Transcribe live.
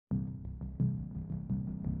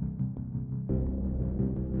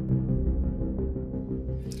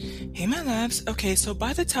Hey, my loves. Okay, so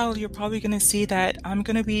by the title, you're probably going to see that I'm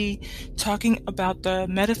going to be talking about the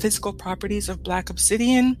metaphysical properties of Black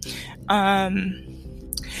Obsidian. Um,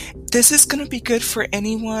 this is going to be good for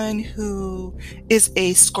anyone who is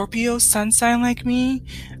a Scorpio sun sign like me.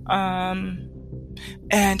 Um,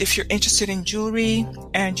 and if you're interested in jewelry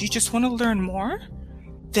and you just want to learn more,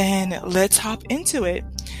 then let's hop into it.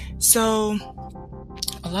 So,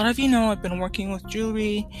 a lot of you know I've been working with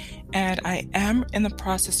jewelry, and I am in the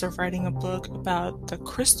process of writing a book about the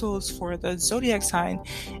crystals for the zodiac sign.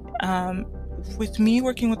 Um, with me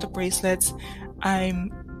working with the bracelets,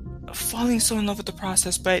 I'm falling so in love with the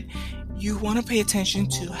process, but you want to pay attention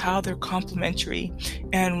to how they're complementary.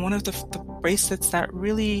 And one of the bracelets that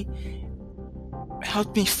really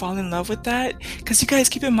helped me fall in love with that, because you guys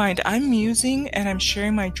keep in mind I'm musing and I'm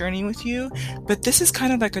sharing my journey with you, but this is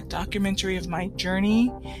kind of like a documentary of my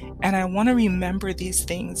journey, and I want to remember these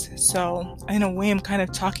things. So in a way I'm kind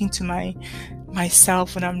of talking to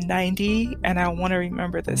myself when I'm 90, and I want to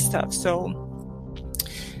remember this stuff. So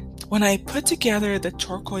when I put together the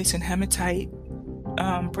turquoise and hematite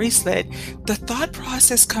bracelet, the thought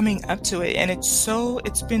process coming up to it, and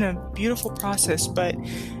it's been a beautiful process, but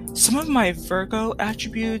some of my Virgo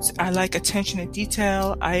attributes, I like attention to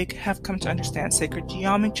detail. I have come to understand sacred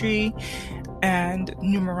geometry and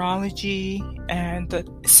numerology and the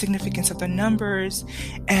significance of the numbers.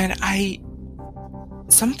 And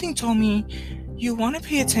something told me you want to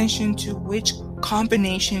pay attention to which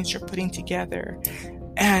combinations you're putting together.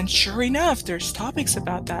 And sure enough, there's topics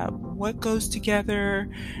about that. What goes together?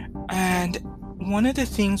 And one of the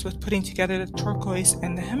things with putting together the turquoise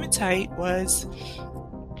and the hematite was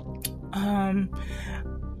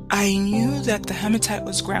I knew that the hematite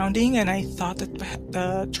was grounding, and I thought that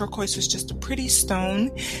the turquoise was just a pretty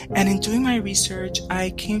stone. And in doing my research, I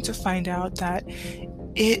came to find out that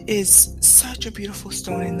it is such a beautiful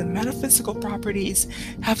stone, and the metaphysical properties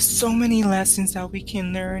have so many lessons that we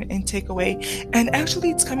can learn and take away. And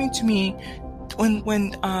actually, it's coming to me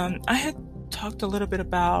when I had talked a little bit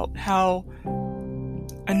about how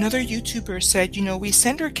another YouTuber said, we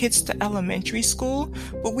send our kids to elementary school,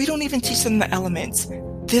 but we don't even teach them the elements.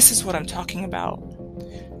 This is what I'm talking about.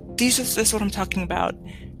 This is what I'm talking about.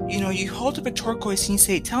 You hold up a turquoise and you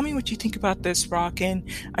say, tell me what you think about this rock. And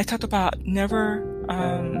I talked about never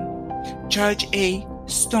judge a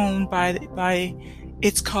stone by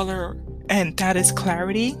its color, and that is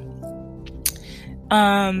clarity.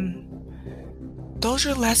 Those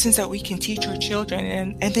are lessons that we can teach our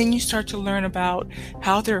children, and then you start to learn about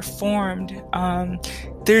how they're formed.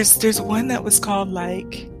 There's one that was called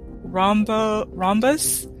like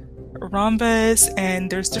rhombus, and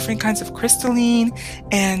there's different kinds of crystalline,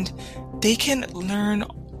 and they can learn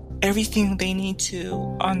everything they need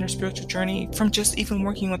to on their spiritual journey from just even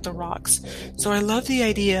working with the rocks. So I love the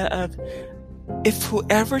idea of, if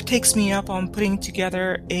whoever takes me up on putting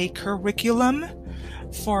together a curriculum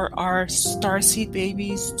for our starseed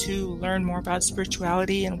babies to learn more about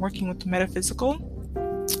spirituality and working with the metaphysical.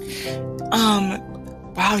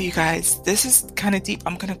 Wow, you guys, this is kind of deep.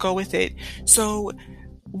 I'm going to go with it. So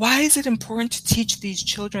why is it important to teach these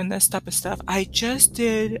children this type of stuff? I just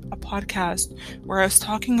did a podcast where I was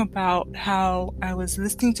talking about how I was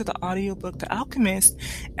listening to the audiobook, The Alchemist,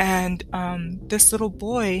 and this little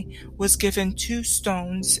boy was given 2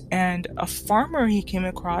 stones, and a farmer he came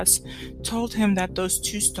across told him that those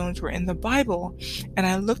 2 stones were in the Bible. And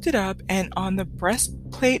I looked it up, and on the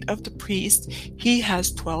breastplate of the priest, he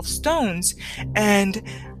has 12 stones. And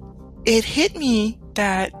it hit me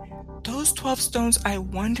that those 12 stones, I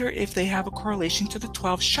wonder if they have a correlation to the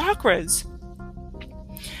 12 chakras,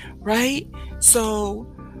 right?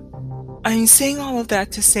 So I'm saying all of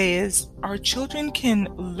that to say is our children can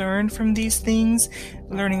learn from these things,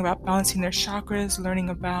 learning about balancing their chakras, learning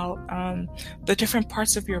about the different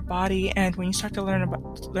parts of your body. And when you start to learn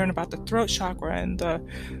about the throat chakra and the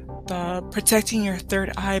protecting your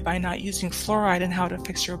third eye by not using fluoride, and how it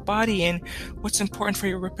affects your body, and what's important for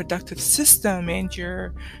your reproductive system and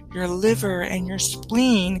your liver and your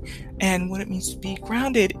spleen, and what it means to be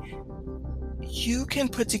grounded, you can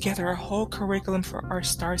put together a whole curriculum for our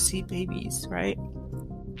starseed babies, right?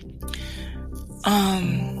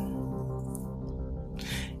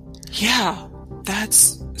 Yeah,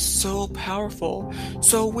 that's so powerful.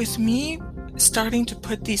 So with me starting to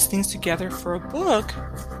put these things together for a book,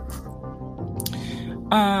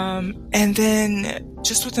 and then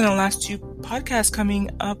just within the last 2 podcasts coming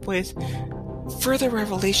up with further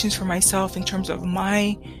revelations for myself in terms of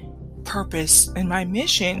my purpose and my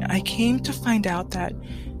mission, I came to find out that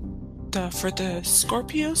for the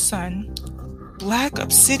Scorpio sun, Black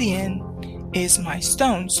Obsidian is my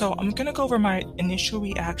stone. So I'm going to go over my initial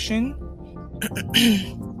reaction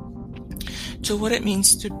to what it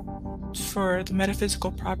means for the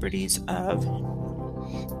metaphysical properties of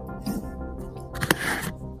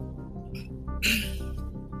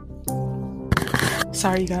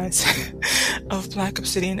sorry guys of Black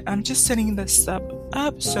Obsidian. I'm just setting this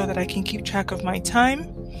up so that I can keep track of my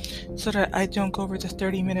time so that I don't go over the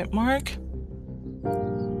 30-minute mark.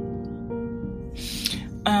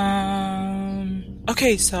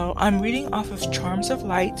 Okay, so I'm reading off of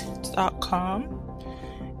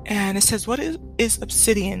charmsoflight.com, and it says, what is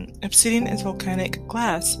obsidian? Obsidian is volcanic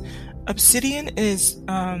glass. Obsidian is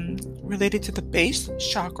related to the base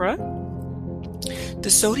chakra. The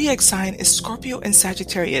zodiac sign is Scorpio and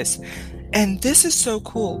Sagittarius. And this is so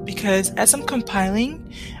cool because as I'm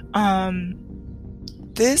compiling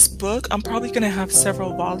this book, I'm probably going to have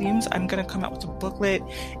several volumes. I'm going to come out with a booklet,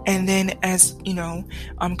 and then as you know,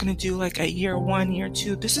 I'm going to do like a year 1, year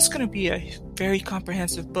 2. This is going to be a very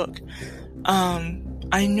comprehensive book.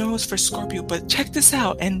 I know it's for Scorpio, but check this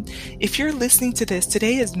out. And if you're listening to this,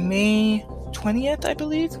 today is May 20th, I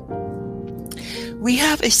believe. We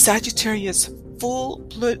have a Sagittarius full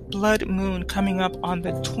blood moon coming up on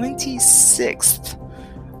the 26th.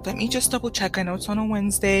 Let me just double check. I know it's on a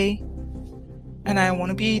Wednesday, and I want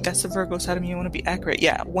to be, that's the Virgo side of me, I want to be accurate.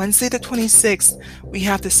 Yeah, Wednesday the 26th, we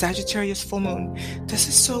have the Sagittarius full moon. This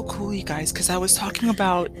is so cool, you guys, because I was talking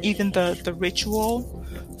about even the ritual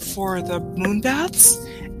for the moon baths,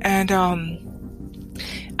 and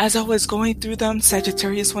as I was going through them,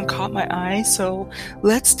 Sagittarius one caught my eye, so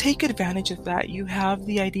let's take advantage of that. You have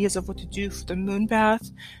the ideas of what to do for the moon bath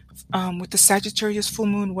with the Sagittarius full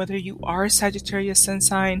moon, whether you are a Sagittarius sun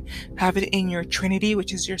sign, have it in your trinity,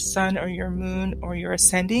 which is your sun or your moon or your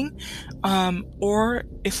ascending, or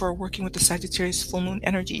if we're working with the Sagittarius full moon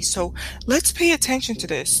energy. So let's pay attention to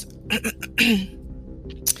this.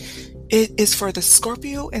 It is for the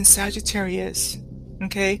Scorpio and Sagittarius.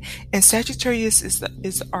 Okay, and Sagittarius is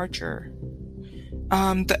the archer.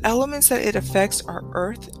 The elements that it affects are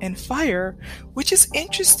earth and fire, which is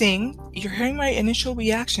interesting. You're hearing my initial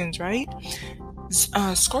reactions, right?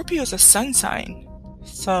 Scorpio is a sun sign.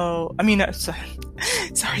 So, I mean,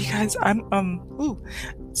 sorry guys,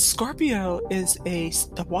 Scorpio is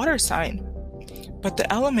the water sign, but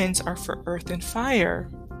the elements are for earth and fire.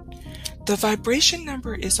 The vibration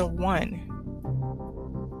number is a 1.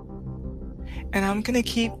 And I'm going to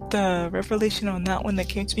keep the revelation on that one that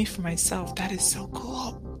came to me for myself. That is so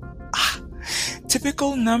cool.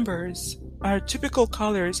 Typical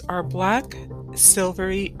colors are black,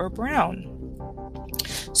 silvery, or brown.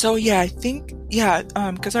 So yeah, I think,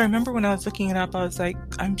 because I remember when I was looking it up, I was like,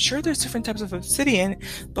 I'm sure there's different types of obsidian,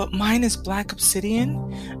 but mine is black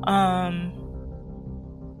obsidian.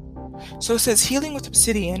 So it says healing with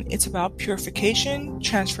obsidian. It's about purification,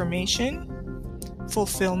 transformation,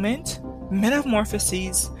 fulfillment,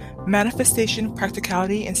 metamorphoses, manifestation,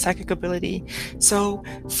 practicality, and psychic ability. So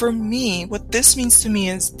for me, what this means to me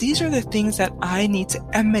is these are the things that I need to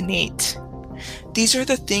emanate. These are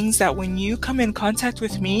the things that when you come in contact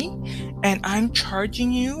with me and I'm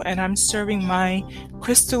charging you and I'm serving my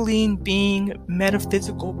crystalline being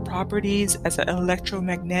metaphysical properties as an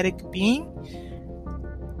electromagnetic being,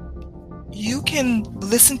 you can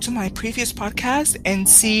listen to my previous podcast and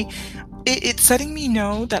see it's letting me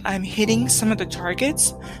know that I'm hitting some of the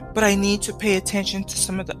targets, but I need to pay attention to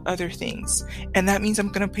some of the other things. And that means I'm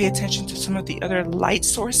going to pay attention to some of the other light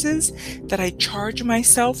sources that I charge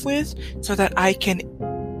myself with so that I can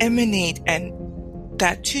emanate and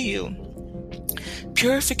that to you.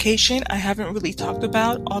 Purification, I haven't really talked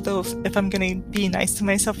about, although if I'm going to be nice to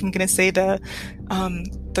myself, I'm going to say the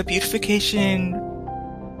beautification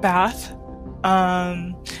bath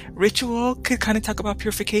ritual could kind of talk about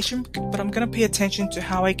purification, but I'm going to pay attention to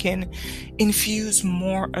how I can infuse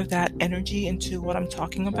more of that energy into what I'm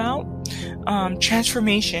talking about.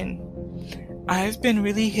 Transformation. I've been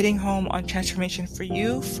really hitting home on transformation for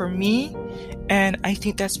you, for me, and I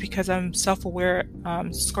think that's because I'm self-aware.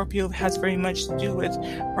 Scorpio has very much to do with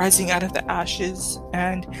rising out of the ashes,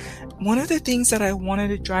 and one of the things that I wanted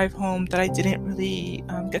to drive home that I didn't really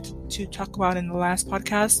get to talk about in the last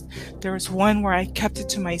podcast, there was one where I kept it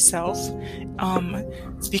to myself.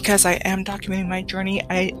 It's because I am documenting my journey.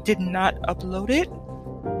 I did not upload it,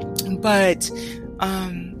 but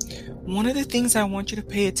one of the things I want you to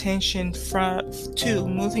pay attention to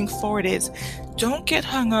moving forward is don't get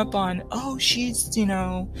hung up on, oh, she's,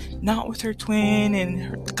 not with her twin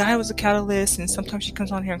and the guy was a catalyst and sometimes she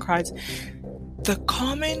comes on here and cries. The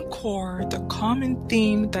common core, the common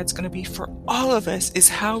theme that's going to be for all of us is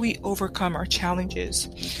how we overcome our challenges.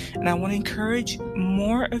 And I want to encourage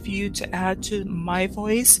more of you to add to my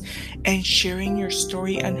voice and sharing your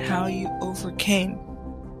story and how you overcame.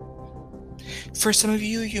 For some of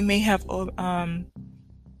you, you may have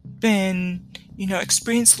been,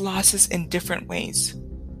 experienced losses in different ways.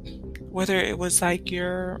 Whether it was like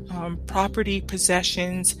your property,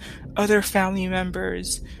 possessions, other family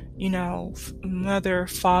members, mother,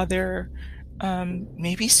 father,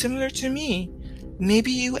 maybe similar to me.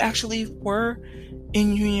 Maybe you actually were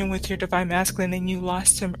in union with your divine masculine and you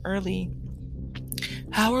lost him early.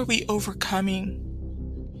 How are we overcoming?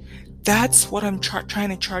 That's what I'm trying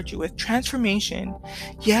to charge you with. Transformation.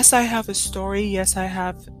 Yes, I have a story. Yes, I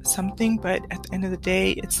have something. But at the end of the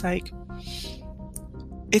day,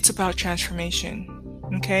 it's about transformation.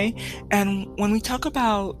 Okay? And when we talk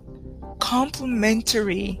about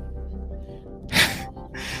complementary,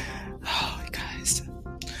 oh, guys,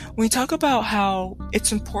 when we talk about how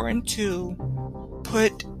it's important to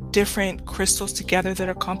put different crystals together that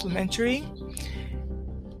are complementary,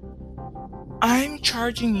 I'm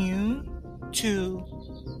charging you to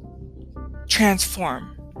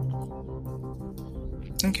transform.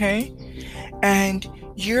 Okay? And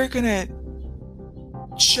you're gonna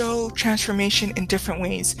show transformation in different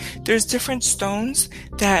ways. There's different stones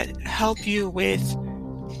that help you with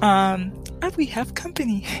we have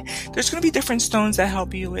company. There's going to be different stones that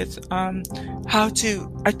help you with how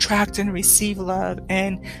to attract and receive love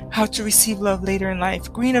and how to receive love later in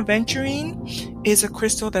life. Green aventurine is a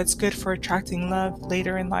crystal that's good for attracting love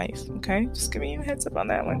later in life. Okay, just giving you a heads up on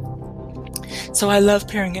that one. So I love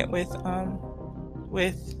pairing it with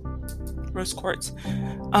rose quartz.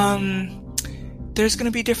 There's going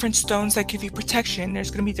to be different stones that give you protection.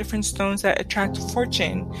 There's going to be different stones that attract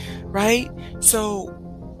fortune, right? So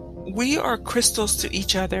we are crystals to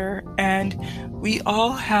each other, and we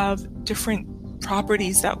all have different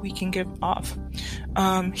properties that we can give off.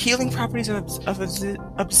 Healing properties of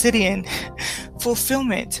obsidian,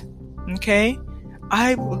 fulfillment, okay?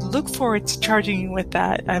 I look forward to charging you with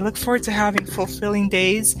that. I look forward to having fulfilling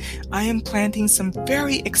days. I am planting some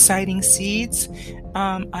very exciting seeds.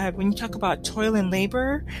 When you talk about toil and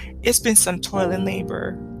labor, it's been some toil and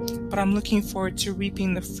labor, but I'm looking forward to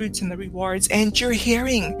reaping the fruits and the rewards. And you're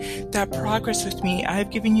hearing that progress with me.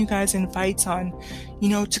 I've given you guys invites on,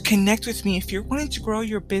 to connect with me. If you're wanting to grow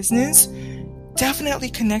your business, definitely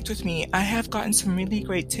connect with me. I have gotten some really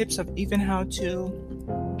great tips of even how to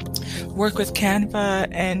work with Canva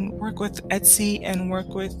and work with Etsy and work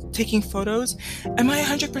with taking photos. Am I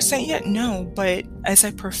 100% yet? No, but as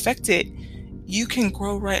I perfect it, you can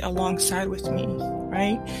grow right alongside with me,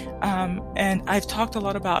 right? And I've talked a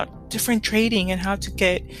lot about different trading and how to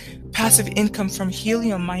get passive income from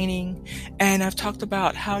helium mining. And I've talked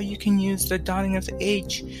about how you can use the dawning of the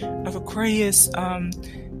age of Aquarius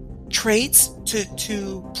traits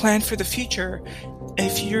to plan for the future.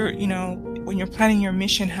 If you're, when you're planning your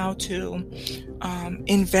mission, how to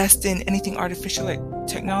invest in anything artificial like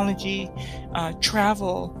technology,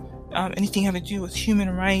 travel, anything having to do with human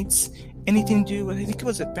rights, anything to do with, I think it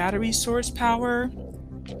was a battery source power.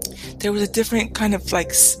 There was a different kind of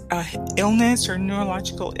like illness or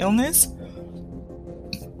neurological illness.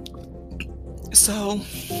 So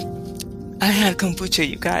I had kombucha,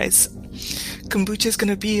 you guys. Kombucha is going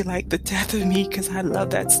to be like the death of me because I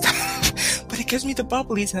love that stuff. But it gives me the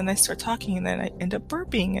bubblies, and then I start talking, and then I end up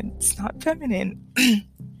burping, and it's not feminine.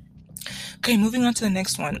 Okay, moving on to the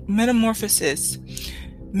next one. Metamorphosis.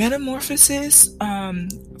 Metamorphosis,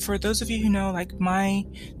 for those of you who know, like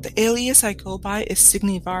the alias I go by is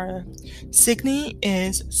Signy Vara. Signy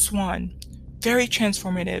is swan. Very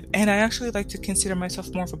transformative, and I actually like to consider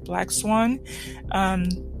myself more of a black swan.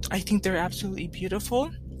 I think they're absolutely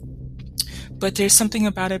beautiful. But there's something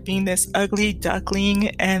about it being this ugly duckling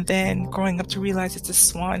and then growing up to realize it's a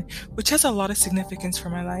swan, which has a lot of significance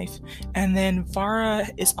for my life. And then Vara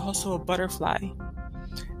is also a butterfly.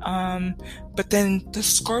 But then the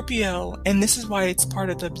Scorpio, and this is why it's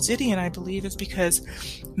part of the obsidian, I believe, is because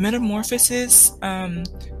metamorphosis,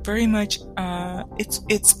 very much,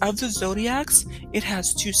 it's of the zodiacs. It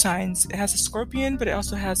has two signs. It has a scorpion, but it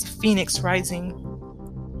also has a phoenix rising.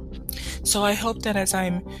 So I hope that as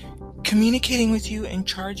I'm communicating with you and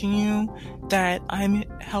charging you, that I'm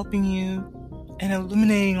helping you and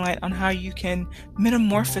illuminating light on how you can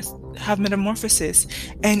have metamorphosis.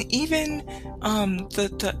 And even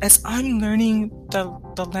as I'm learning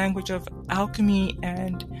the language of alchemy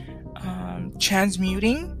and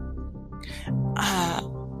transmuting,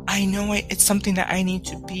 I know it's something that I need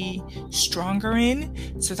to be stronger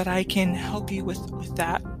in so that I can help you with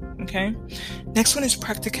that. Okay. Next one is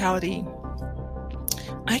practicality.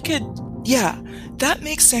 That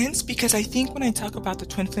makes sense, because I think when I talk about the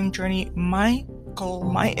twin flame journey, my goal,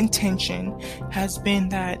 my intention has been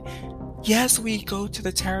that, yes, we go to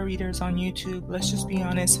the tarot readers on YouTube, let's just be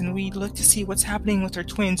honest, and we look to see what's happening with our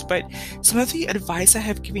twins, but some of the advice I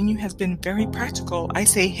have given you has been very practical. I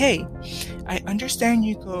say, hey, I understand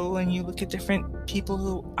you go and you look at different people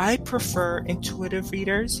who I prefer intuitive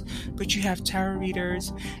readers, but you have tarot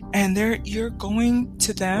readers, and you're going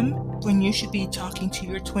to them when you should be talking to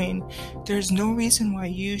your twin. There's no reason why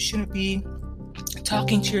you shouldn't be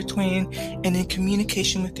talking to your twin and in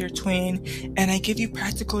communication with your twin. And I give you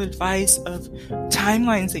practical advice of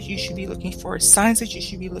timelines that you should be looking for, signs that you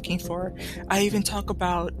should be looking for. I even talk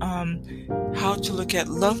about how to look at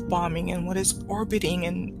love bombing and what is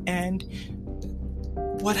orbiting, and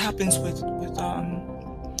what happens with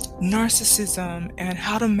narcissism, and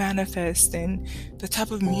how to manifest, and the type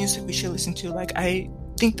of music we should listen to. Like, I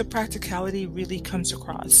think the practicality really comes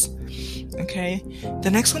across. Okay.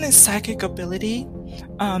 The next one is psychic ability.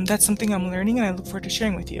 That's something I'm learning, and I look forward to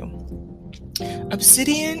sharing with you.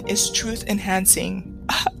 Obsidian is truth enhancing.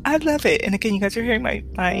 I love it. And again, you guys are hearing my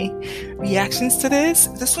reactions to this.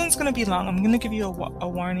 This one's going to be long. I'm going to give you a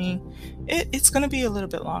warning. It's going to be a little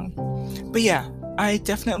bit long. But yeah, I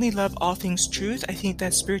definitely love all things truth. I think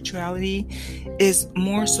that spirituality is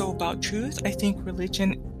more so about truth. I think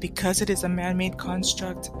religion, because it is a man-made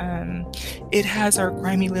construct, it has our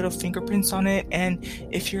grimy little fingerprints on it. And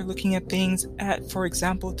if you're looking at things for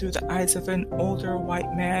example, through the eyes of an older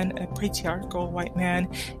white man, a patriarchal white man,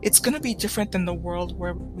 it's going to be different than the world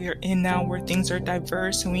where we're in now, where things are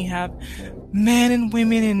diverse and we have men and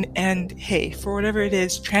women and hey, for whatever it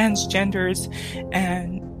is, transgenders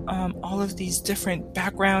and all of these different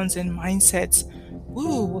backgrounds and mindsets.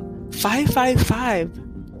 Ooh,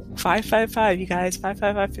 555, you guys,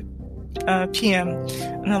 555 p.m.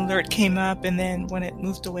 An alert came up, and then when it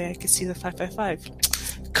moved away, I could see the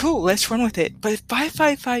 555. Cool, let's run with it. But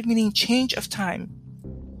 555 meaning change of time.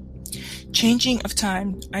 Changing of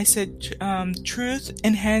time. I said truth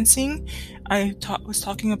enhancing. I was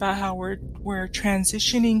talking about how we're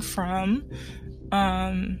transitioning from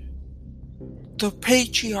the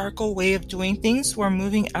patriarchal way of doing things. We're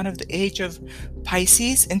moving out of the age of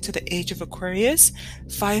Pisces into the age of Aquarius.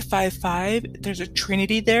 555, there's a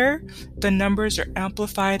trinity there. The numbers are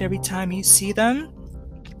amplified every time you see them.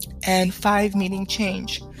 And 5 meaning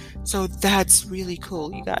change. So that's really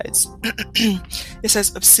cool, you guys. It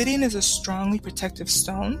says obsidian is a strongly protective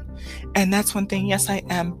stone. And that's one thing, yes, I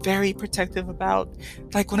am very protective about.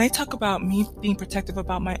 Like when I talk about me being protective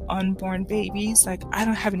about my unborn babies, like I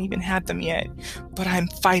haven't even had them yet, but I'm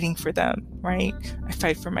fighting for them, right? I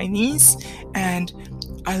fight for my niece, and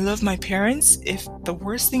I love my parents. If the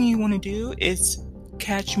worst thing you want to do is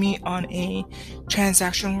catch me on a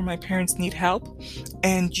transaction where my parents need help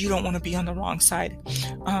and you don't want to be on the wrong side.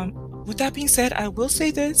 With that being said, I will say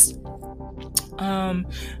this. I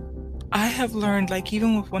have learned, like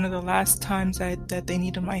even with one of the last times that they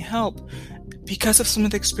needed my help, because of some of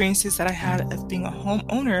the experiences that I had of being a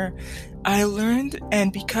homeowner, I learned,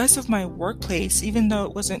 and because of my workplace, even though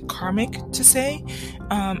it wasn't karmic to say,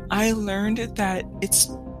 I learned that it's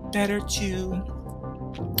better to,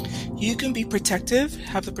 you can be protective,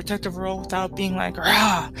 have the protective role without being like,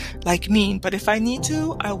 like mean. But if I need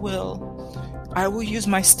to, I will use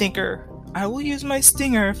my stinker. I will use my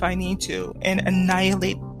stinger if I need to and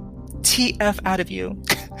annihilate TF out of you.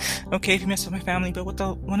 Okay, if you mess with my family. But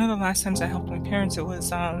one of the last times I helped my parents, it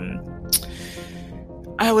was,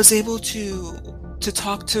 I was able to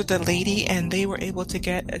talk to the lady, and they were able to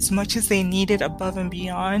get as much as they needed above and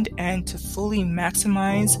beyond, and to fully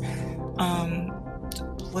maximize,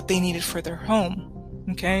 what they needed for their home.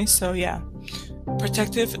 Okay, so yeah.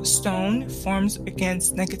 Protective stone forms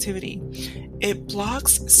against negativity. It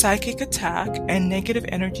blocks psychic attack and negative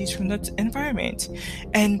energies from the environment.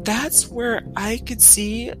 And that's where I could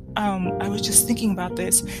see, I was just thinking about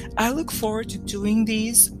this. I look forward to doing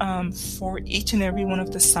these for each and every one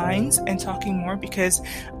of the signs and talking more, because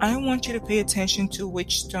I want you to pay attention to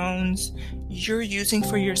which stones you're using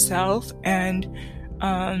for yourself, and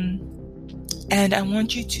I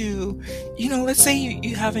want you to, let's say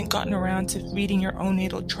you haven't gotten around to reading your own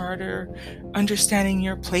natal chart or understanding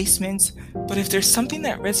your placements, but if there's something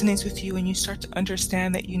that resonates with you and you start to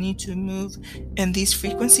understand that you need to move in these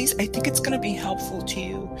frequencies, I think it's going to be helpful to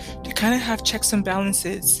you to kind of have checks and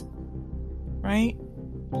balances, right?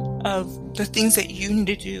 Of the things that you need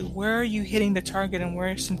to do. Where are you hitting the target, and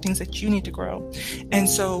where are some things that you need to grow? And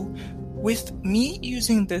so with me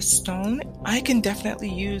using this stone, I can definitely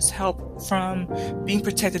use help from being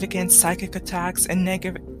protected against psychic attacks and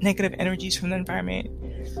negative energies from the environment.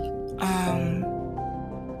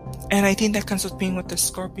 And I think that comes with being with the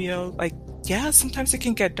Scorpio. Like, yeah, sometimes it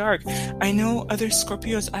can get dark. I know other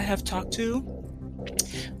Scorpios I have talked to,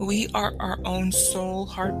 we are our own soul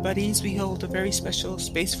heart buddies. We hold a very special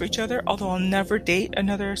space for each other. Although I'll never date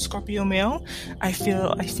another Scorpio male. I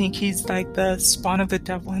think he's like the spawn of the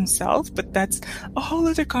devil himself, but that's a whole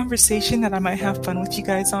other conversation that I might have fun with you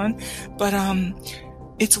guys on. But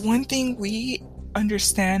it's one thing, we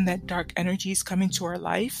understand that dark energies come into our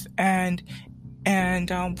life, and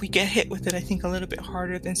we get hit with it, I think, a little bit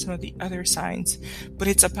harder than some of the other signs. But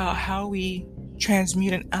it's about how we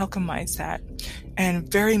transmute and alchemize that,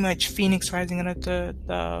 and very much Phoenix rising out of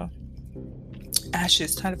the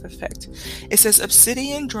ashes kind of effect. It says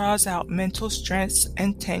obsidian draws out mental stress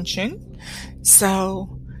and tension.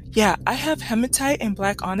 So yeah, I have hematite and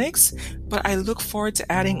black onyx, but I look forward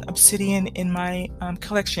to adding obsidian in my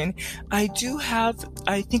collection. I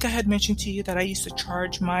think I had mentioned to you that I used to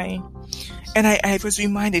charge and I was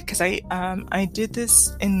reminded because I did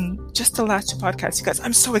this in just the last two podcasts, you guys.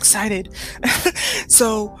 I'm so excited.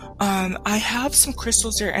 So I have some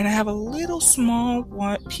crystals there, and I have a little small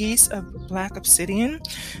piece of black obsidian.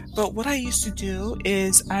 But what I used to do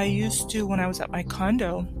is when I was at my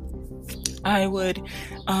condo, I would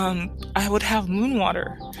have moon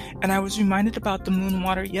water, and I was reminded about the moon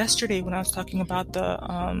water yesterday when I was talking about the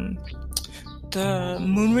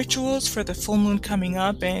moon rituals for the full moon coming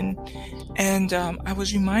up, and I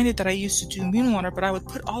was reminded that I used to do moon water, but I would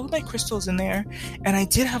put all of my crystals in there, and I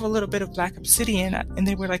did have a little bit of black obsidian, and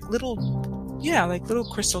they were like little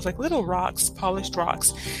crystals, like little rocks, polished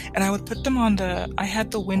rocks. And I would put them I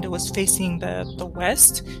had the window was facing the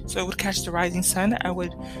west, so it would catch the rising sun. I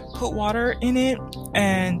would put water in it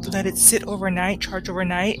and let it sit overnight, charge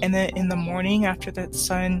overnight. And then in the morning, after the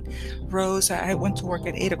sun rose, I went to work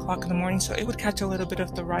at 8 o'clock in the morning, so it would catch a little bit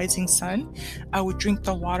of the rising sun. I would drink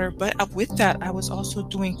the water, but with that, I was also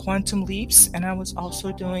doing quantum leaps, and I would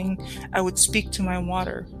speak to my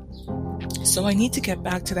water. So I need to get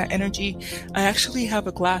back to that energy. I actually have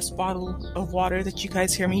a glass bottle of water that you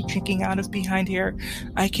guys hear me drinking out of behind here.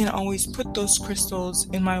 I can always put those crystals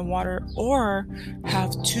in my water, or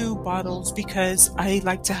have 2 bottles, because I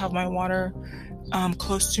like to have my water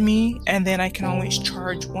close to me, and then I can always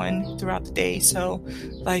charge one throughout the day. So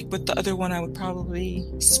like with the other one, I would probably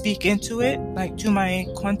speak into it, like do my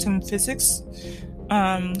quantum physics,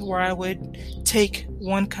 where I would take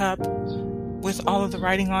 1 cup with all of the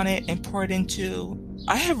writing on it and pour it into,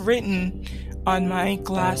 I have written on my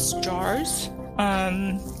glass jars,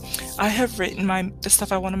 I have written the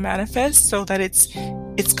stuff I want to manifest, so that it's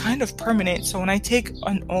kind of permanent. So when I take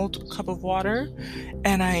an old cup of water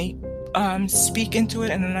and I speak into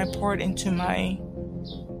it, and then I pour it into my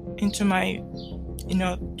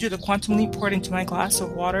do the quantum leap, pour it into my glass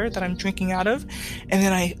of water that I'm drinking out of, and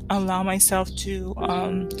then I allow myself to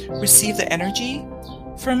receive the energy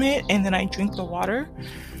from it, and then I drink the water.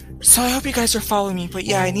 So I hope you guys are following me. But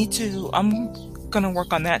yeah, I'm gonna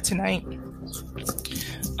work on that tonight.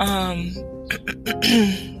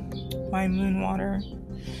 My moon water.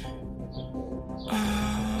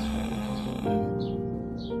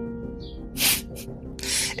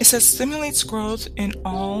 It says stimulates growth in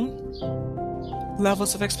all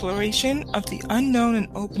levels of exploration of the unknown and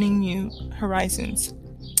opening new horizons.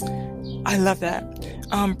 I love that.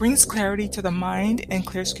 Brings clarity to the mind and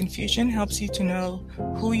clears confusion, helps you to know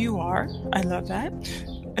who you are. I love that.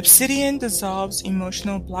 Obsidian dissolves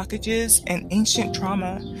emotional blockages and ancient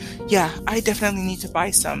trauma. Yeah, I definitely need to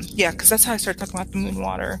buy some. Yeah, because that's how I started talking about the moon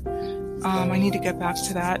water. I need to get back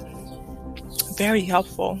to that. Very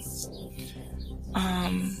helpful.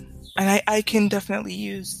 And I can definitely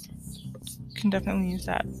use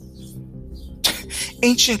that.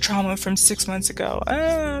 Ancient trauma from 6 months ago.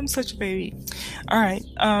 I'm such a baby. All right.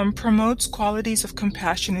 Promotes qualities of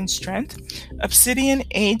compassion and strength. Obsidian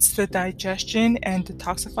aids the digestion and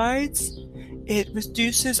detoxifies. It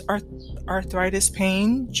reduces arthritis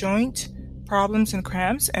pain, joint problems and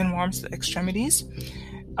cramps, and warms the extremities.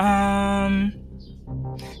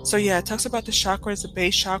 So yeah, it talks about the chakra as the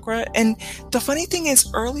base chakra. And the funny thing is,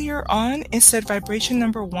 earlier on, it said vibration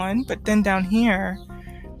number 1, but then down here,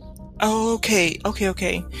 okay.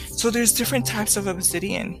 So there's different types of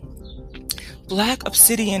obsidian. Black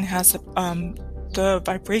obsidian has the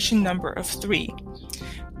vibration number of 3.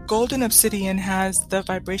 Golden obsidian has the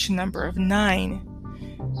vibration number of 9.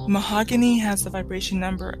 Mahogany has the vibration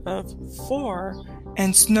number of 4.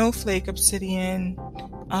 And snowflake obsidian,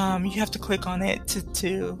 you have to click on it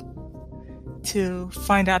to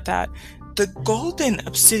find out that the golden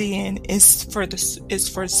obsidian is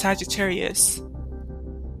for Sagittarius.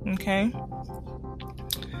 Okay.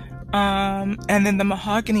 And then the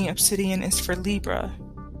mahogany obsidian is for Libra.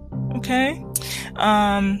 Okay.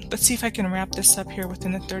 Let's see if I can wrap this up here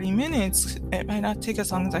within the 30 minutes. It might not take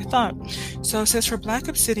as long as I thought. So it says for black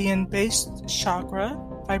obsidian based chakra,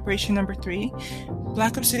 vibration number 3,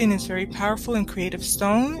 black obsidian is very powerful and creative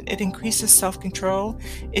stone. It increases self-control.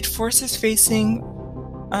 It forces facing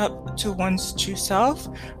up to one's true self,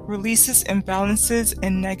 releases imbalances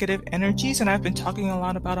and negative energies. And I've been talking a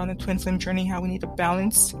lot about on the Twin Flame Journey how we need to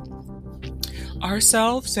balance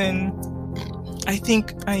ourselves. And I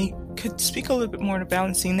think I could speak a little bit more to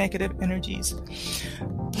balancing negative energies.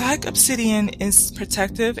 Black obsidian is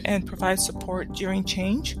protective and provides support during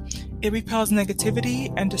change. It repels negativity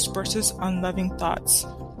and disperses unloving thoughts.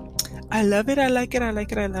 I love it. I like it. I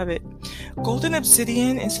like it. I love it. Golden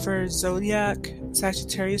obsidian is for zodiac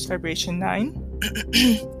Sagittarius vibration 9.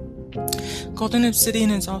 Golden obsidian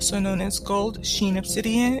is also known as gold sheen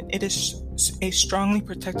obsidian. It is a strongly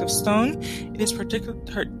protective stone. It is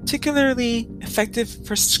particularly effective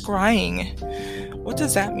for scrying. What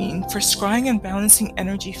does that mean? For scrying and balancing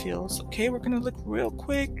energy fields. Okay, we're going to look real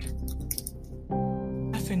quick.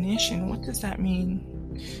 Definition. What does that mean?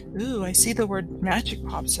 Ooh, I see the word magic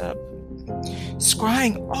pops up.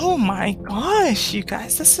 Scrying. Oh my gosh, you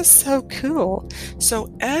guys, this is so cool. So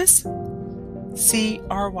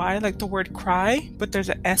SCRY, like the word cry, but there's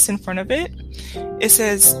an S in front of it. It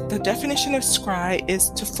says the definition of scry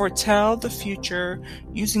is to foretell the future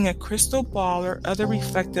using a crystal ball or other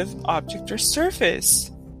reflective object or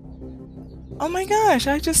surface. Oh my gosh,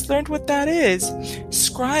 I just learned what that is.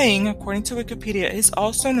 Scrying, according to Wikipedia, is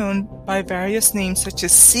also known by various names such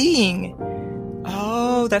as seeing.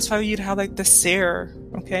 Oh, that's why you'd have like the seer,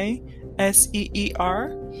 okay?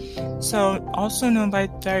 SEER. So also known by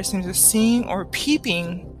various names as seeing or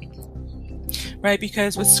peeping, right?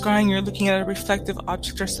 Because with scrying, you're looking at a reflective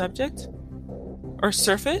object or subject or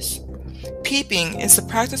surface. Peeping is the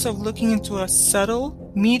practice of looking into a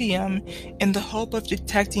subtle medium in the hope of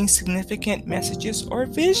detecting significant messages or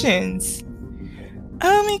visions.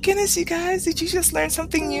 Oh my goodness, you guys, did you just learn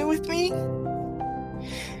something new with me?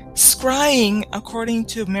 Scrying, according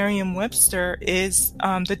to Merriam-Webster, is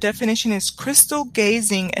the definition is crystal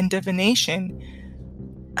gazing and divination.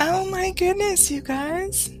 Oh my goodness, you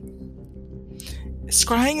guys.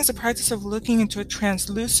 Scrying is a practice of looking into a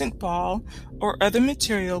translucent ball or other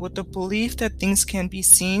material with the belief that things can be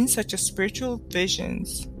seen, such as spiritual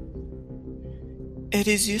visions. It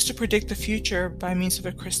is used to predict the future by means of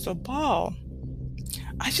a crystal ball.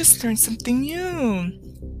 I just learned something new.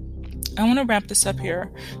 I want to wrap this up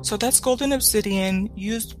here. So that's golden obsidian,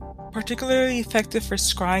 used particularly effective for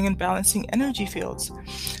scrying and balancing energy fields.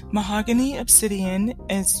 Mahogany obsidian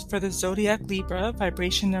is for the zodiac Libra,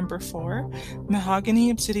 vibration number 4. Mahogany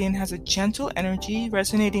obsidian has a gentle energy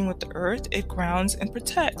resonating with the earth. It grounds and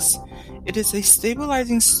protects. It is a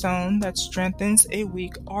stabilizing stone that strengthens a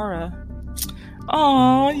weak aura.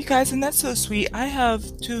 Oh, you guys, and that's so sweet. I have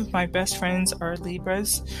 2 of my best friends are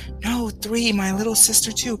Libras. No, 3, my little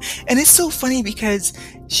sister too. And it's so funny because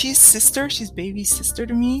she's baby sister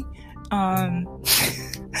to me. And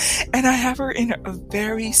I have her in a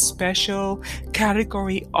very special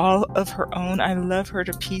category all of her own. I love her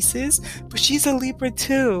to pieces, but she's a Libra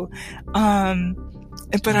too.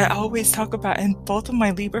 But I always talk about, and both of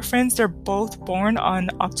my Libra friends, they're both born on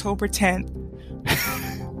October 10th.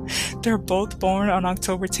 They're both born on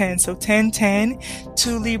October 10th. So 10-10,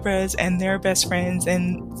 2 Libras and they're best friends.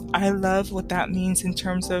 And I love what that means in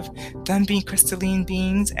terms of them being crystalline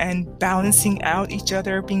beings and balancing out each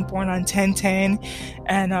other, being born on 10-10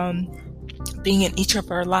 and being in each of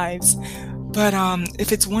our lives. But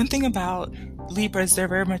if it's one thing about Libras, they're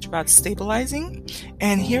very much about stabilizing.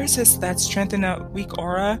 And here it says that strengthen a weak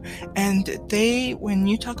aura. And when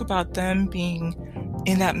you talk about them being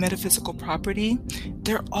in that metaphysical property,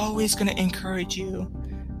 they're always going to encourage you.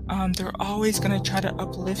 They're always going to try to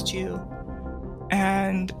uplift you.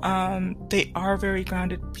 And they are very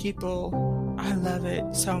grounded people. I love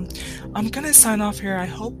it. So I'm going to sign off here. I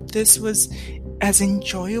hope this was as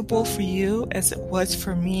enjoyable for you as it was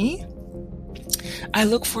for me. I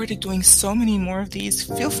look forward to doing so many more of these.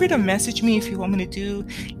 Feel free to message me if you want me to do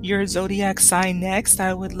your zodiac sign next.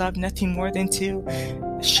 I would love nothing more than to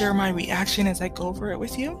share my reaction as I go over it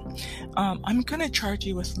with you. I'm going to charge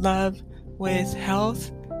you with love, with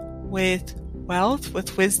health, with wealth,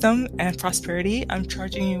 with wisdom and prosperity. I'm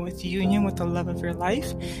charging you with union with the love of your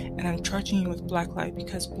life, and I'm charging you with black light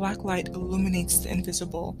because black light illuminates the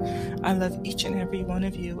invisible. I love each and every one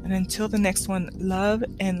of you, and until the next one, love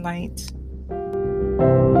and light.